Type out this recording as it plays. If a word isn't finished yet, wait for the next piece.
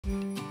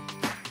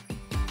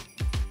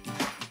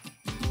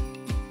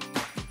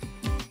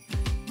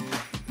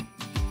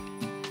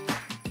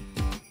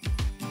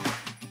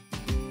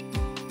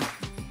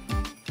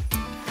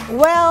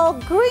Well,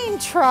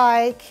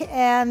 Greentrike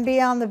and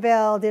Beyond the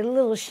Bell did a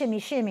little shimmy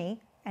shimmy,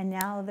 and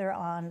now they're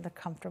on the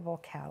comfortable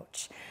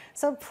couch.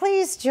 So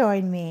please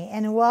join me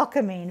in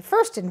welcoming,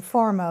 first and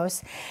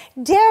foremost,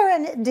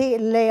 Darren de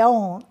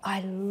Leon.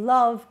 I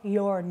love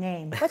your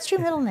name. What's your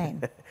middle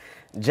name?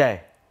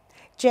 Jay.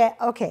 Jay,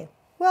 okay.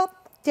 Well,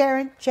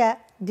 Darren Jay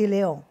de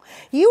Leon.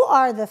 You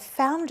are the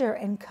founder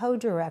and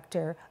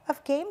co-director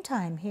of Game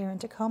Time here in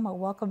Tacoma.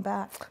 Welcome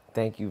back.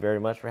 Thank you very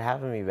much for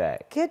having me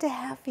back. Good to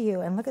have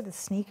you. And look at the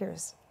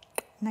sneakers.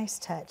 Nice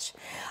touch.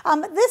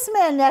 This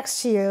man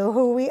next to you,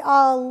 who we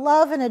all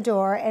love and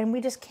adore, and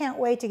we just can't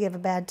wait to give a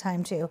bad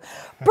time to.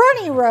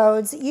 Bernie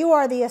Rhodes, you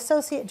are the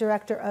Associate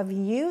Director of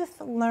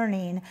Youth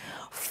Learning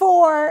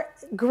for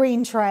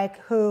Greentrike,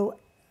 who,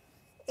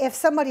 if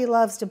somebody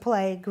loves to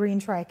play,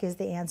 Greentrike is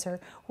the answer.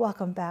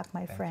 Welcome back,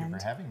 my friend. Thank you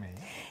for having me.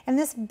 And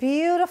this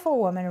beautiful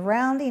woman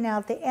rounding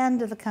out the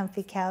end of the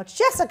comfy couch,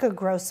 Jessica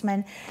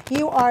Grossman,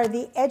 you are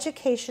the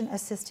Education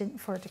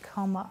Assistant for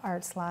Tacoma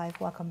Arts Live.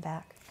 Welcome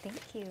back.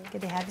 Thank you.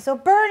 Good to have you. So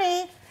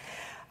Bernie,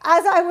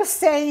 as I was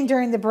saying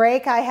during the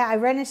break, I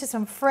ran into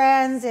some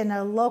friends in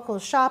a local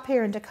shop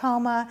here in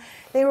Tacoma.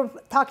 They were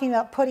talking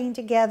about putting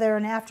together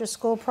an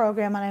after-school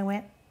program, and I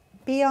went,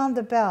 Beyond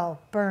the Bell,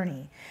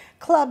 Bernie.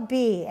 Club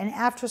B, an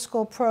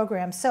after-school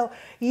program. So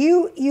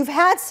you've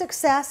had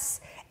success.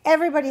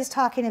 Everybody's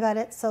talking about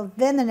it. So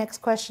then the next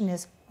question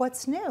is,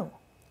 what's new?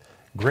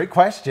 Great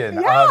question.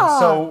 Yeah.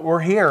 So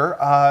we're here.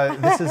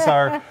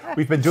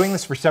 We've been doing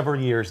this for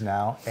several years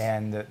now,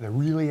 and the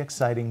really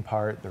exciting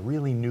part, the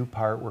really new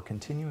part, we're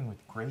continuing with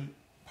great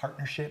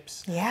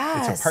partnerships.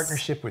 Yes. It's a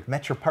partnership with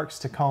Metro Parks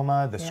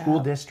Tacoma, the school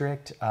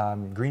district,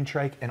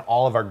 Greentrike, and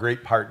all of our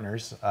great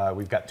partners.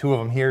 We've got two of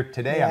them here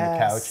today on the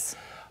couch.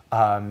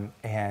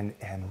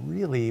 And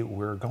really,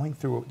 we're going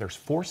through, there's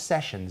 4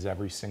 sessions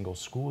every single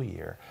school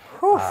year.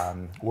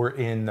 We're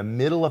in the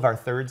middle of our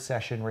 3rd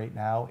session right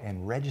now,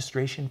 and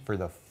registration for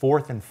the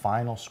 4th and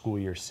final school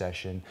year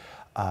session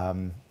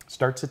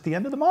starts at the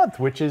end of the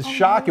month, which is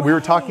shocking. We were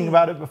talking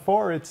about it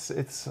before.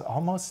 It's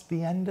almost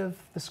the end of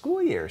the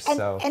school year.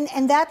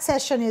 And that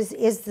session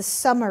is the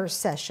summer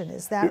session,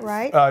 is that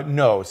right?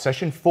 No,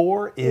 session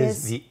 4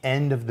 is the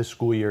end of the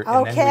school year,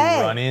 and then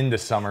we run into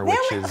summer,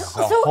 which is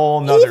a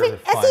whole nother fun.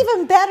 That's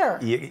even better.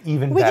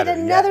 Even we better, get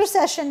another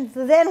session,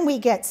 then we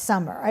get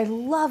summer. I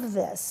love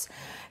this.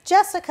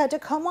 Jessica,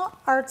 Tacoma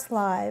Arts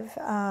Live,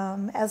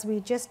 as we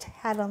just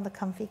had on the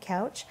comfy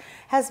couch,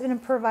 has been a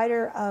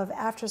provider of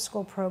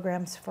after-school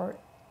programs for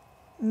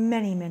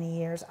many, many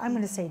years. I'm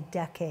going to say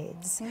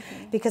decades,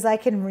 because I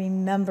can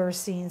remember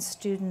seeing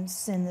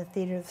students in the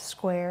Theater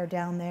Square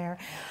down there.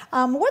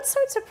 What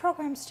sorts of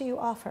programs do you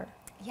offer?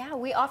 Yeah,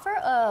 we offer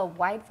a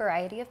wide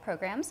variety of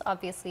programs.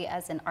 Obviously,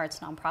 as an arts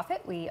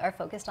nonprofit, we are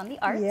focused on the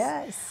arts.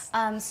 Yes.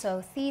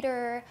 So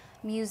theater,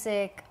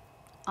 music,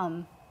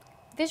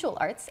 visual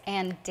arts,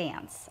 and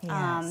dance.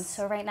 Yes.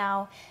 So right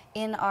now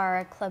in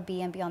our Club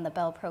B and Beyond the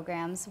Bell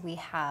programs, we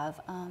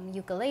have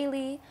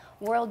ukulele,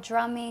 world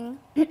drumming,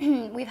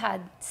 we've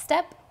had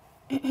step,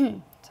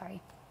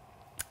 sorry.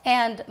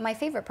 And my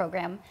favorite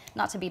program,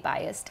 not to be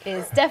biased,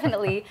 is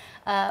definitely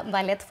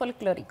Ballet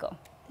Folklórico.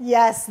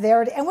 Yes,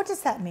 there. And what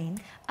does that mean?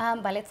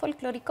 Ballet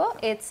Folklórico,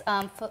 it's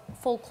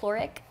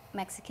folkloric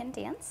Mexican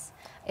dance.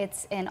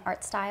 It's an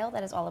art style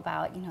that is all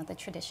about, the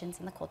traditions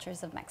and the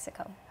cultures of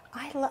Mexico.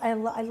 I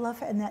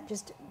love it, and that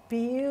just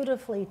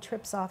beautifully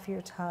trips off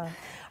your tongue.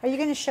 Are you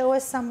going to show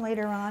us some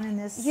later on in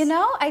this?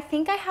 I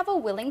think I have a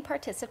willing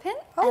participant,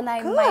 and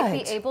I might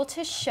be able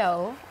to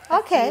show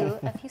a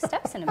few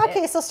steps in a bit.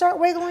 Okay, so start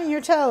wiggling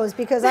your toes,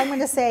 because I'm going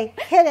to say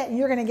hit it, and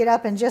you're going to get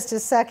up in just a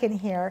second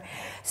here.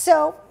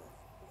 So,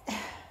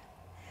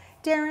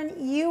 Darren,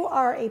 you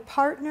are a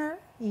partner.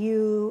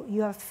 You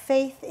have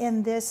faith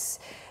in this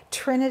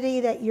trinity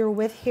that you're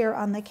with here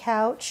on the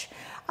couch.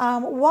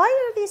 Why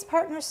are these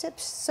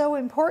partnerships so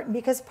important?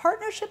 Because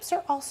partnerships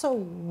are also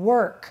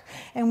work.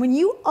 And when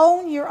you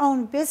own your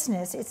own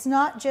business, it's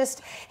not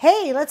just,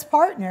 hey, let's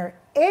partner.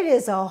 It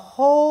is a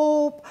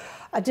whole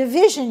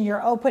division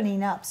you're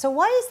opening up. So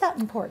why is that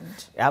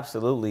important?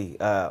 Absolutely.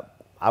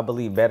 I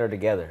believe better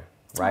together,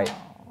 right?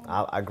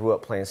 I grew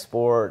up playing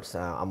sports.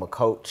 I'm a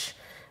coach.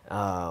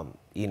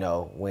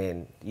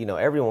 When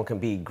everyone can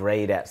be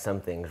great at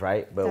some things,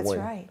 right? But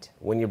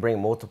when you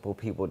bring multiple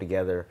people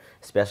together,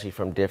 especially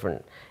from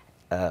different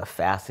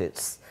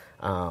facets,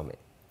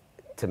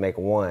 to make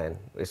one,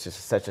 it's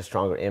just such a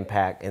stronger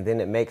impact. And then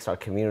it makes our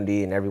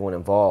community and everyone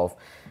involved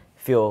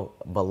feel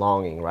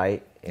belonging,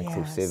 right?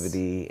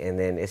 Inclusivity, and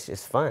then it's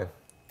just fun.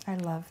 I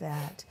love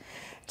that.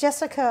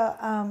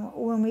 Jessica,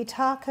 when we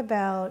talk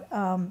about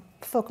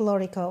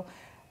Folklórico,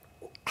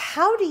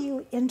 how do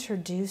you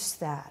introduce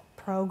that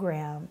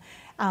program?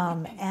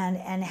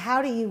 And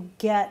how do you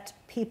get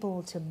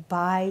people to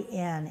buy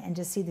in and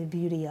to see the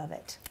beauty of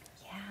it?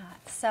 Yeah,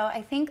 so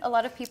I think a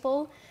lot of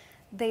people,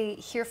 they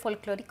hear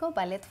folklórico,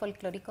 ballet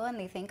folklórico, and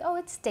they think, oh,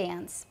 it's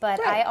dance.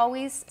 But I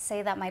always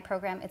say that my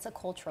program, it's a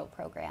cultural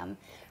program,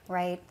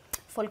 right?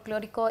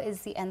 folklorico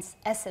is the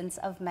essence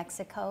of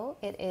Mexico.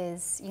 It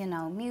is, you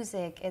know,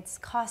 music, it's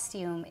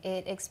costume,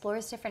 it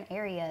explores different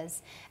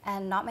areas.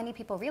 And not many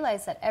people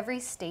realize that every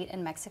state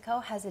in Mexico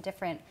has a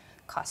different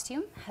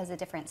costume, has a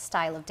different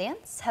style of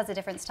dance, has a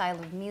different style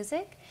of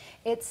music.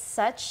 It's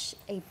such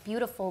a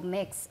beautiful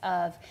mix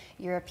of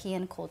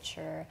European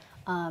culture,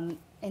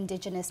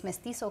 indigenous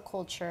mestizo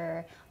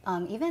culture,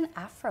 even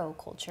Afro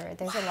culture.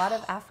 There's a lot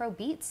of Afro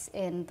beats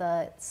in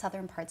the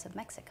southern parts of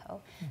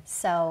Mexico.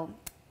 So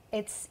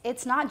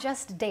it's not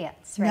just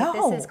dance, right?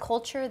 No. This is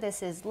culture,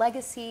 this is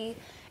legacy.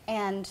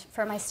 And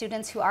for my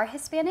students who are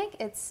Hispanic,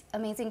 it's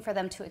amazing for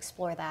them to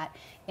explore that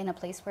in a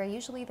place where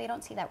usually they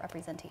don't see that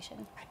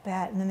representation. I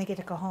bet. And then they get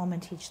to go home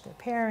and teach their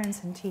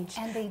parents and teach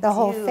And the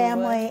whole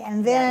family.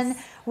 And then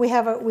Yes. we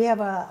have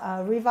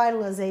a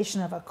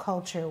revitalization of a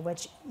culture,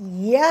 which,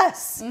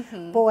 yes,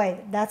 boy,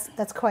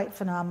 that's quite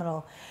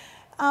phenomenal.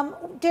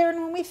 Darren,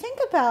 when we think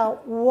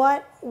about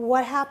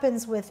what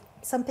happens with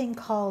something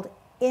called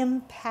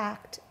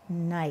Impact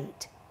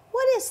Night,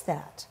 what is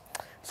that?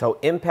 So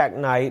Impact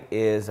Night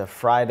is a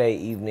Friday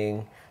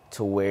evening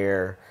to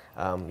where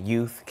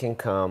youth can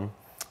come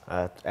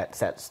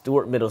at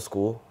Stewart Middle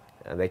School.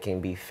 They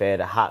can be fed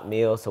a hot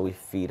meal, so we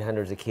feed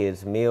hundreds of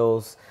kids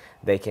meals.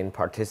 They can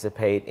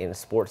participate in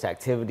sports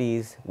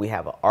activities. We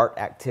have an art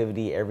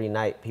activity every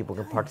night people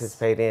can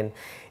participate in.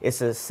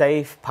 It's a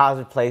safe,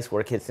 positive place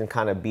where kids can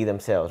kind of be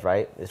themselves,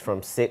 right? It's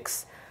from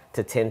 6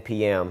 to 10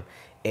 p.m.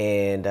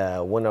 And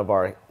one of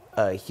our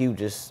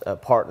hugest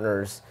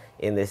partners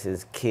in this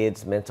is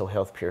Kids Mental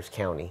Health Pierce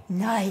County.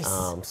 Nice.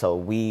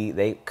 So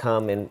they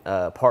come and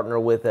partner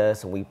with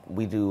us, and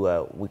we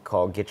do we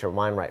call Get Your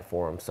Mind Right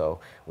for them. So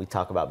we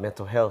talk about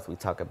mental health, we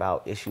talk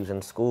about issues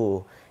in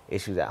school,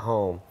 issues at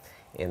home,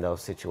 in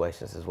those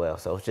situations as well.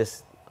 So it's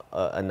just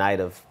a night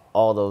of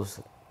all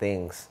those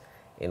things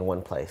in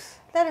one place.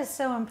 That is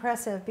so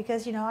impressive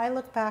because, you know, I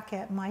look back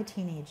at my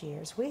teenage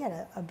years. We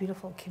had a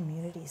beautiful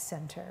community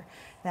center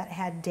that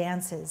had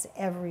dances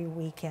every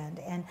weekend.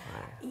 And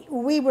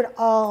we would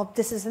all,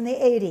 this is in the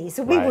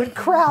 80s, we would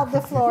crowd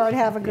the floor and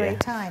have a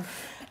great time.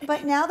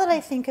 But now that I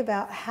think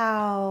about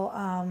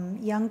how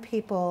young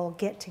people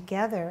get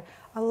together,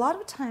 a lot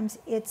of times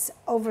it's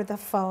over the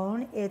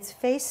phone, it's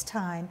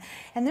FaceTime,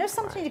 and there's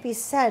something to be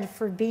said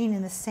for being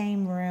in the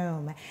same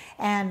room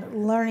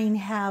and learning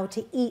how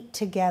to eat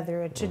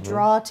together, to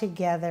draw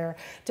together,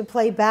 to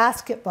play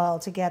basketball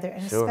together,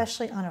 and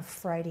especially on a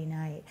Friday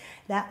night.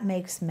 That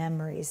makes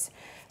memories.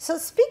 So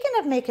speaking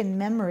of making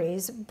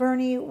memories,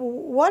 Bernie,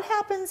 what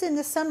happens in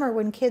the summer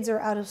when kids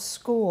are out of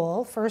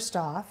school, first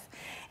off?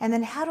 And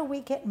then how do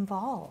we get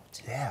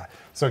involved? Yeah,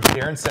 so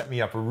Darren set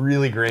me up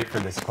really great for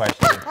this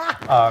question.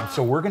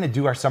 So we're going to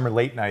do our summer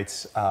late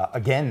nights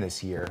again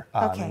this year.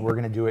 And we're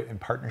going to do it in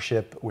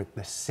partnership with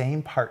the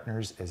same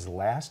partners as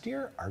last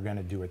year are going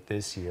to do it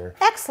this year.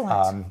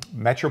 Excellent.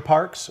 Metro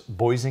Parks,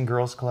 Boys and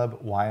Girls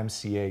Club,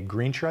 YMCA,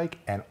 Greentrike,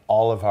 and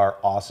all of our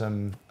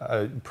awesome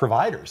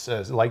providers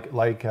like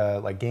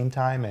Game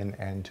Time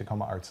and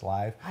Tacoma Arts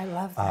Live. I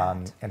love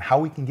that. And how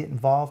we can get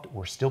involved,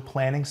 we're still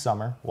planning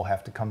summer. We'll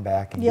have to come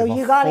back and give a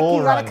you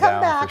got to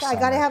come back. I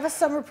got to have a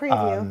summer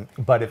preview.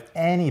 But if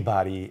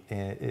anybody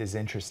is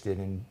interested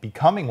in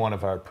becoming one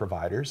of our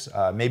providers,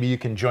 maybe you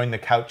can join the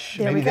couch.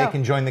 Maybe they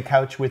can join the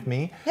couch with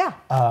me. Yeah.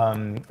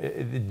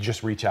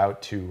 Just reach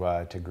out to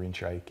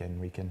Greentrike and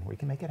we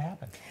can make it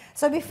happen.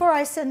 So before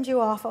I send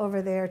you off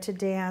over there to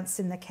dance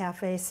in the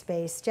cafe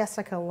space,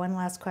 Jessica, one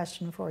last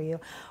question for you.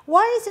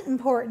 Why is it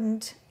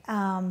important?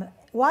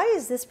 Why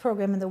is this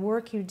program and the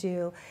work you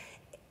do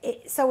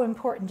so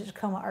important to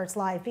Tacoma Arts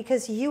Live?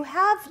 Because you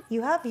have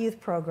youth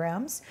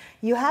programs,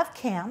 you have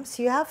camps,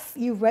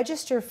 you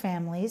register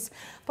families,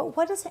 but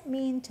what does it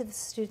mean to the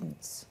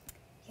students?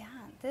 Yeah,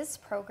 this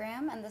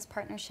program and this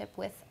partnership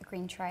with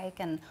Greentrike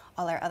and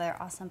all our other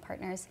awesome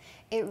partners,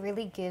 it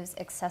really gives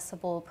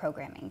accessible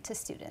programming to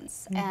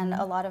students. And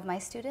a lot of my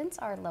students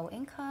are low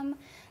income.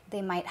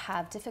 They might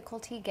have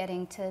difficulty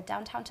getting to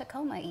downtown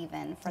Tacoma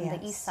even from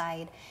the east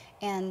side.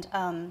 And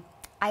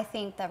I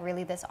think that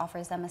really this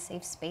offers them a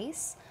safe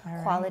space,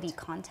 quality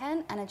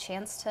content, and a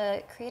chance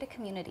to create a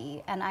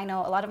community. And I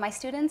know a lot of my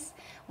students,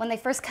 when they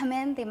first come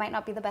in, they might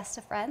not be the best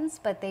of friends,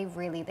 but they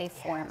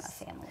form a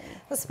family.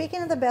 Well,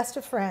 speaking of the best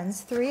of friends,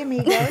 three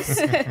amigos,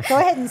 go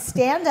ahead and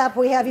stand up.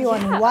 We have you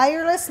on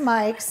wireless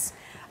mics.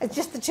 It's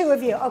just the two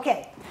of you.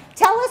 Okay,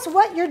 tell us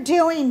what you're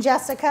doing,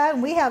 Jessica,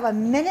 and we have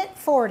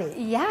 1:40.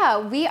 Yeah,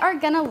 we are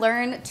gonna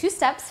learn 2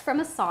 steps from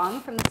a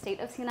song from the state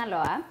of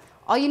Sinaloa.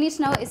 All you need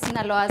to know is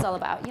Sinaloa is all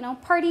about, you know,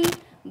 party,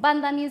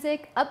 banda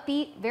music,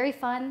 upbeat, very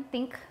fun,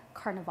 think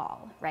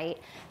carnival, right?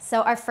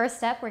 So our first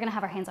step, we're gonna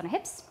have our hands on our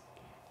hips,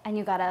 and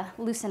you gotta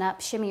loosen up,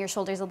 shimmy your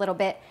shoulders a little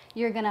bit.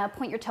 You're gonna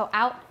point your toe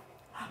out,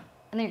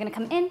 and then you're gonna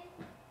come in,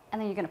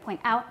 and then you're gonna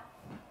point out,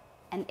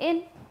 and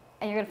in,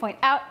 and you're gonna point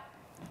out,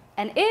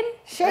 and in,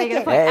 Shake and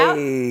you're gonna point out,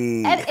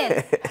 and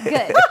in.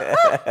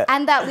 Good.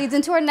 And that leads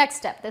into our next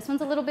step. This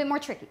one's a little bit more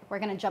tricky. We're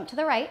gonna jump to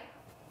the right,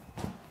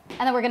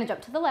 and then we're gonna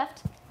jump to the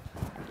left,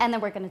 and then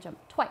we're gonna jump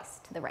twice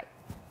to the right.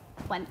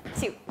 1,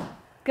 2.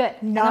 Good. Nice.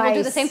 And then we'll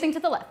do the same thing to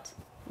the left.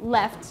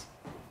 left,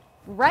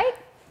 right,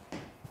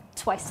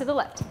 twice to the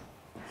left.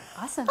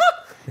 Awesome.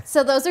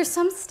 So those are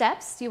some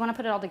steps. Do you want to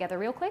put it all together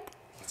real quick?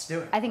 Let's do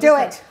it. I think do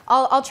we it. should.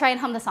 I'll try and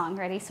hum the song.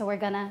 Ready? So we're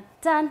gonna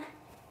dun,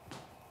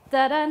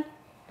 da dun,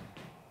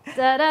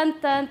 da dun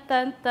dun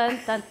dun dun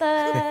dun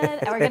dun,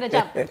 and we're gonna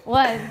jump.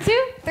 1,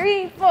 2,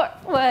 3, 4.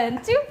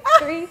 1, 2,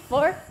 3,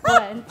 4.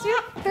 1, 2,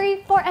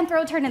 3, 4, and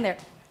throw a turn in there.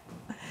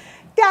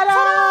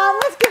 Ta-da!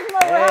 Let's give them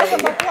a round of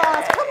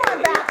applause. Come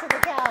on back to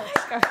the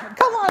couch.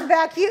 Come on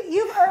back.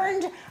 You've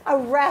earned a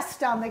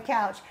rest on the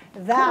couch.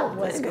 That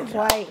was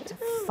quite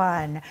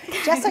fun.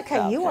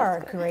 Jessica, you are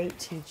a great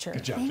teacher.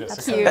 Good job,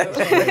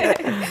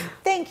 Jessica.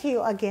 Thank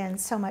you again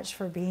so much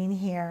for being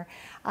here.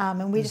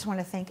 And we just want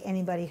to thank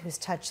anybody who's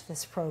touched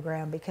this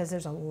program, because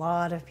there's a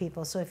lot of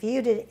people. So if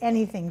you did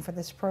anything for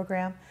this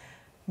program,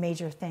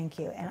 major thank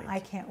you. And I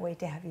can't wait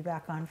to have you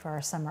back on for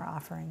our summer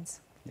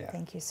offerings. Yeah.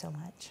 Thank you so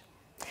much.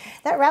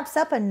 That wraps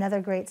up another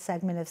great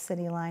segment of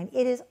Cityline.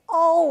 It is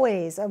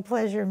always a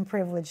pleasure and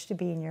privilege to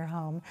be in your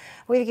home.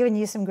 We've given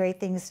you some great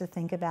things to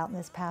think about in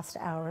this past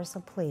hour, so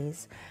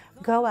please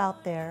go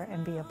out there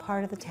and be a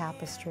part of the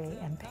tapestry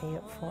and pay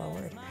it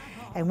forward.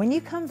 And when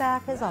you come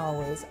back, as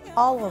always,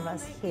 all of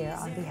us here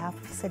on behalf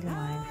of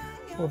Cityline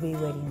will be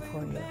waiting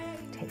for you.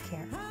 Take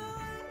care.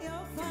 You're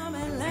from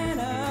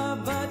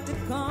Atlanta, but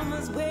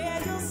Tacoma's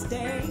where you'll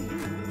stay.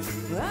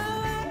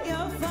 Oh,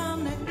 you're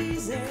from the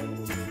easy.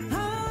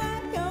 Oh,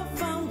 you're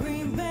from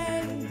Green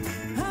Bay.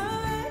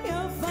 Oh,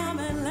 you're from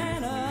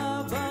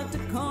Atlanta, but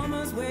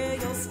Tacoma's where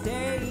you'll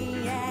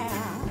stay.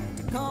 Yeah,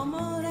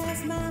 Tacoma,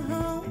 that's my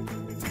home.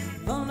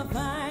 From the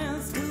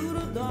pines to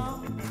the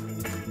dawn.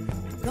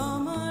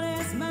 Tacoma,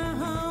 that's my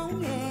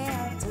home.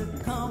 Yeah,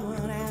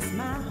 Tacoma, that's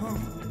my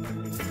home.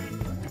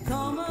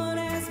 Tacoma,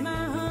 that's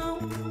my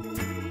home.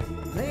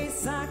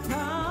 Place I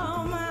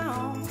call my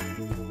own.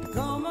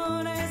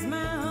 Tacoma, that's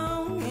my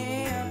home.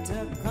 Yeah,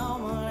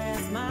 Tacoma,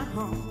 that's my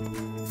home.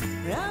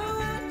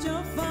 Oh,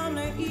 you're from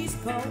the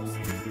East Coast.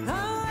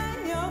 Oh,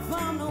 you're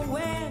from the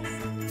West.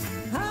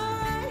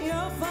 Oh,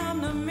 you're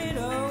from the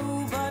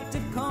middle, but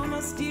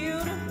Tacoma's still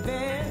the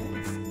best.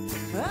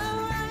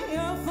 Oh,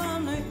 you're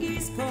from the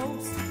East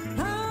Coast.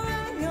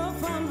 Oh, you're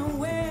from the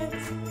West.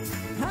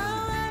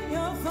 Oh,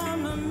 you're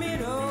from the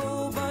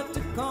middle, but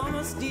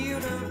Tacoma's still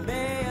the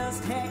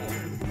best. Hey,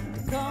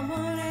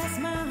 Tacoma, that's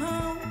my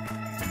home.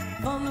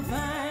 From the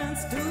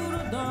pines to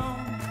the dawn.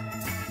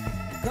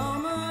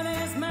 Tacoma,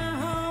 that's my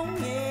home.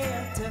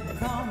 Yeah,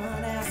 Tacoma,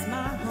 that's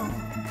my home.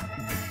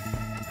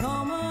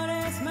 Tacoma,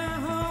 that's my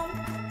home.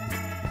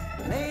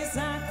 Place I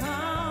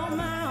call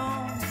my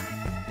own.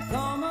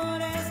 Tacoma,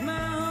 that's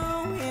my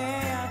home.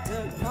 Yeah,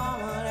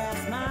 Tacoma,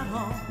 that's my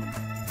home.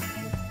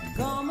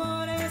 Tacoma,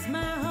 that's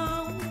my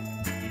home.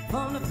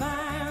 From the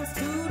pines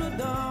to the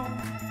dawn.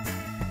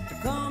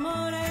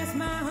 Tacoma, that's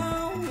my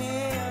home.